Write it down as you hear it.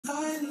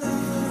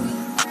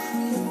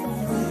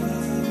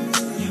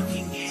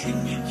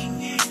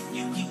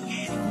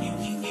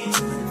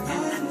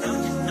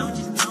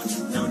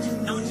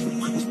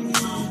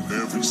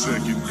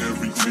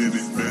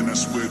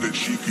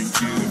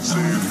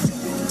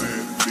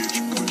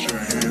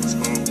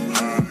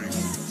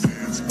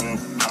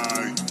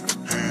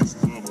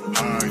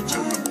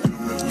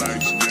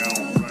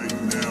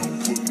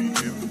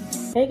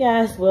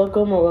guys,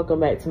 welcome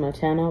back to my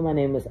channel. My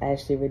name is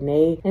Ashley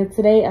Renee, and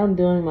today I'm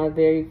doing my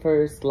very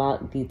first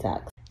Loc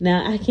Detox.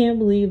 Now, I can't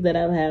believe that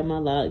I've had my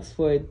locks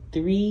for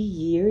 3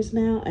 years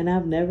now, and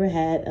I've never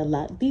had a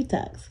Loc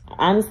Detox.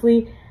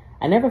 Honestly,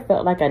 I never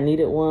felt like I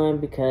needed one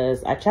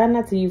because I try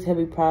not to use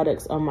heavy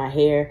products on my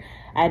hair.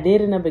 I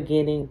did in the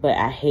beginning, but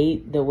I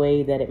hate the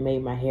way that it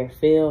made my hair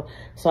feel,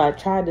 so I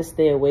tried to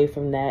stay away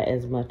from that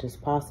as much as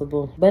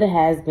possible. But it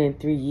has been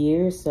 3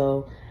 years,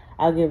 so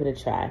I'll give it a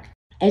try.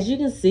 As you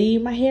can see,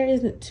 my hair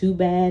isn't too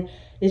bad.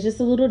 It's just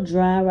a little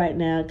dry right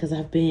now because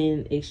I've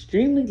been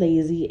extremely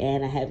lazy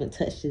and I haven't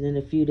touched it in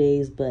a few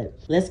days. But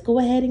let's go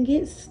ahead and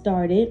get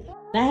started.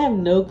 I have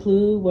no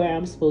clue where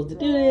I'm supposed to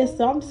do this,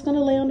 so I'm just going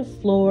to lay on the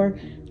floor,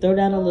 throw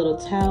down a little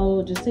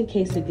towel just in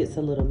case it gets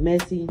a little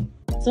messy.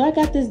 So I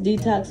got this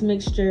detox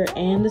mixture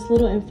and this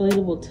little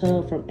inflatable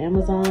tub from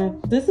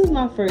Amazon. This is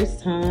my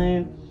first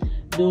time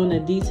doing a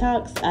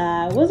detox.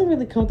 I wasn't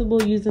really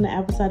comfortable using the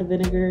apple cider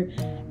vinegar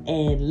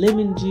and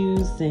lemon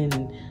juice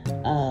and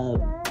a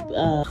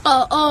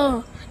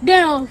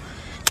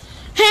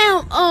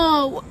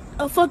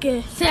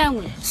fucking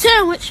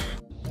sandwich.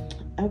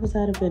 Apple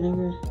cider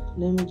vinegar,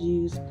 lemon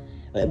juice,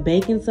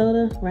 baking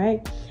soda,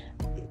 right?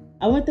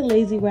 I went the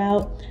lazy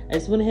route. I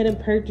just went ahead and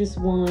purchased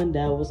one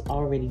that was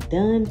already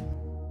done.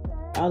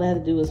 All I had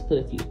to do was put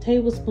a few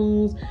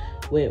tablespoons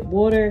with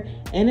water,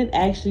 and it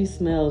actually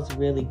smells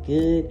really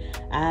good.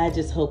 I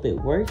just hope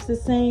it works the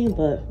same,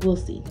 but we'll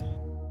see.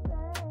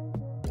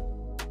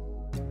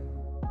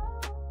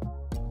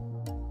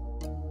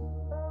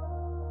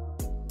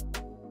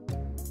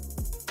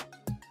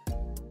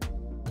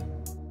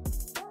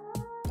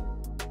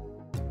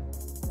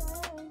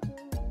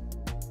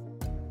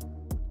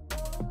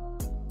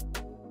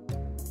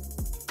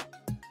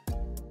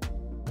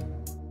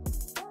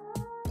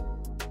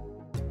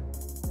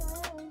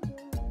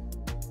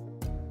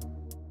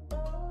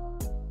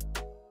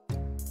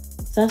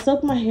 So I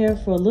soaked my hair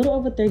for a little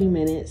over 30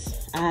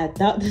 minutes. I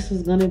thought this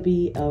was gonna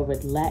be a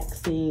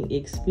relaxing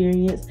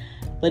experience,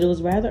 but it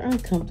was rather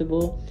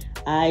uncomfortable.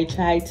 I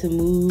tried to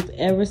move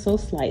ever so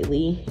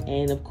slightly,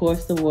 and of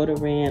course the water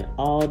ran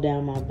all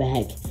down my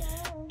back,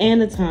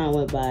 and the time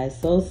went by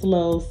so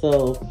slow,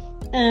 so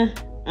I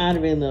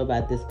don't really know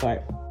about this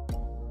part.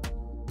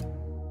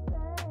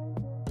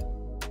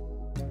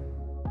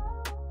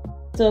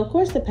 So of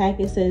course the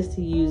packet says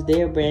to use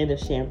their brand of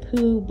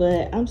shampoo,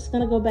 but I'm just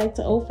gonna go back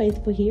to Old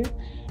Faithful here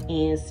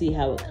and see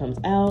how it comes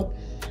out.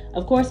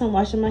 Of course, I'm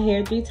washing my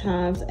hair 3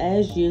 times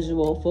as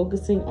usual,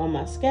 focusing on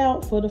my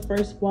scalp for the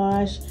first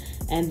wash,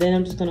 and then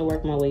I'm just gonna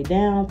work my way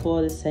down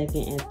for the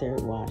second and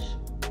third wash.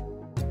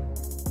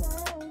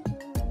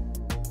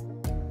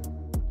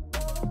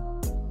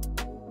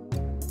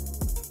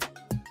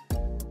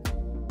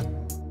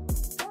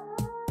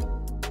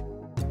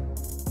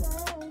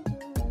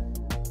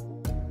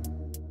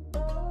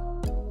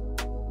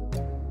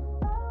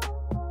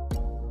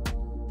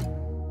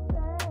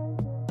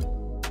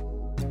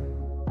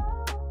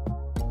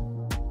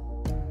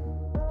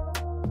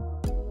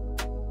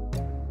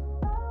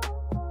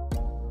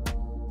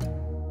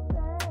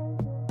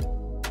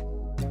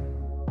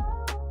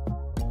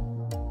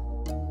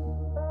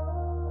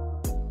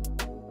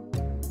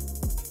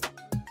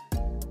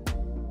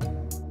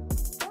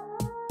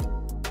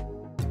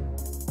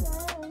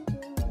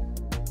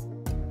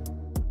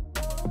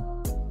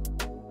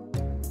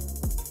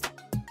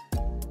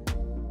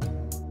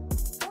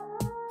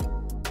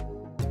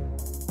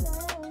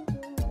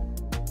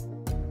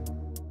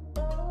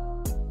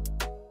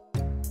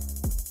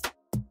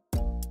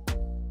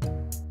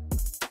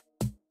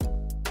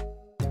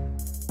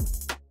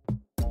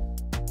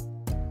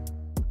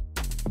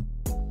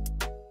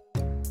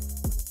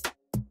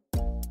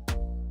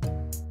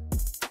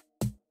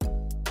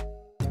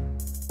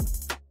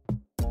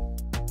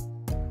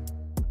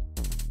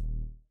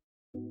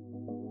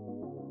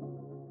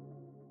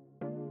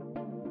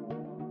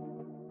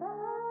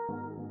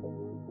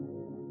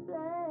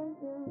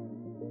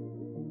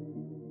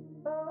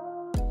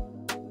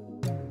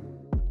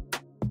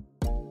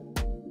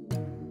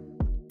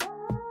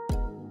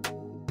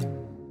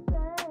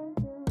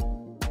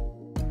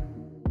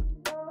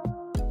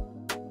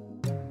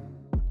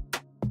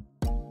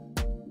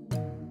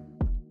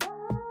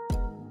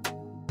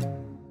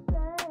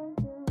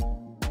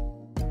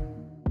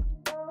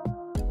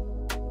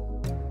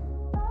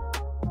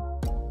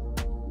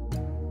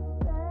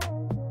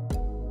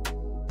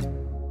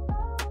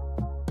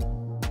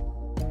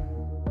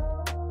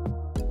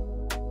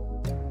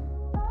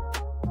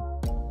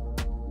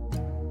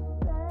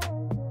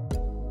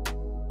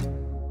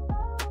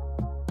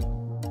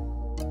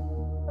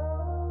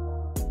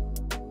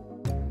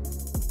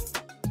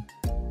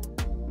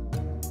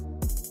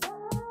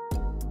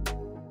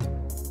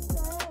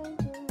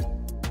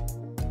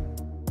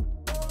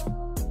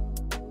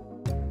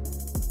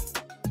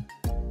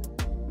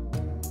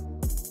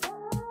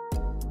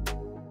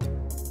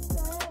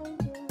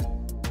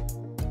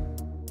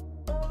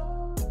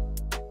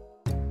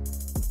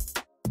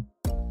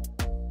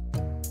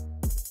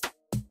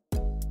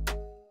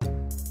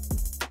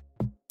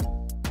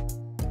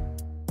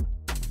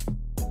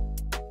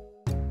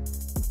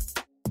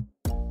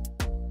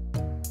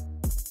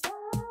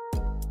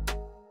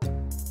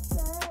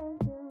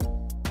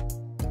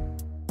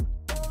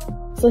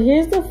 So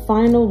here's the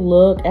final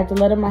look after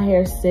letting my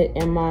hair sit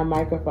in my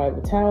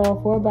microfiber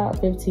towel for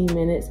about 15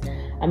 minutes.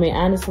 I mean,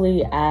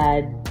 honestly,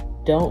 I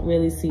don't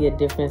really see a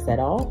difference at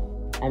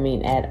all. I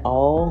mean, at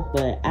all,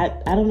 but I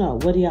don't know.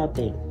 What do y'all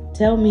think?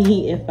 Tell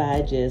me if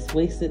I just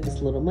wasted this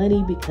little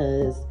money,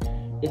 because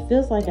it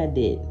feels like I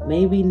did.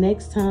 Maybe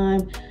next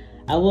time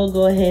I will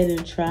go ahead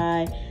and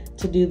try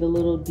to do the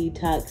little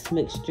detox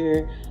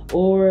mixture,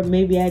 or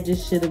maybe I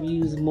just should have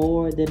used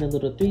more than a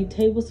little 3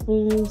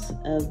 tablespoons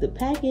of the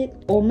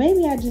packet, or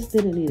maybe I just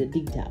didn't need a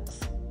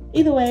detox.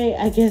 Either way,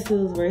 I guess it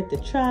was worth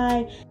the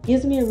try.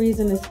 Gives me a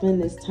reason to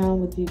spend this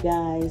time with you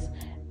guys.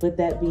 With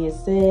that being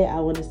said, I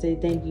want to say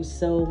thank you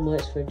so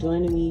much for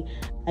joining me.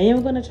 I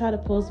am going to try to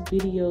post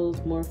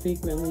videos more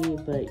frequently,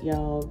 but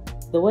y'all,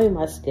 the way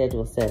my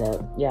schedule's set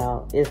up,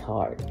 y'all, it's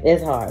hard.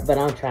 It's hard, but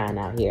I'm trying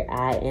out here.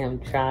 I am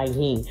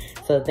trying.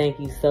 So thank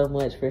you so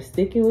much for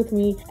sticking with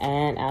me,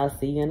 and I'll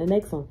see you in the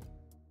next one.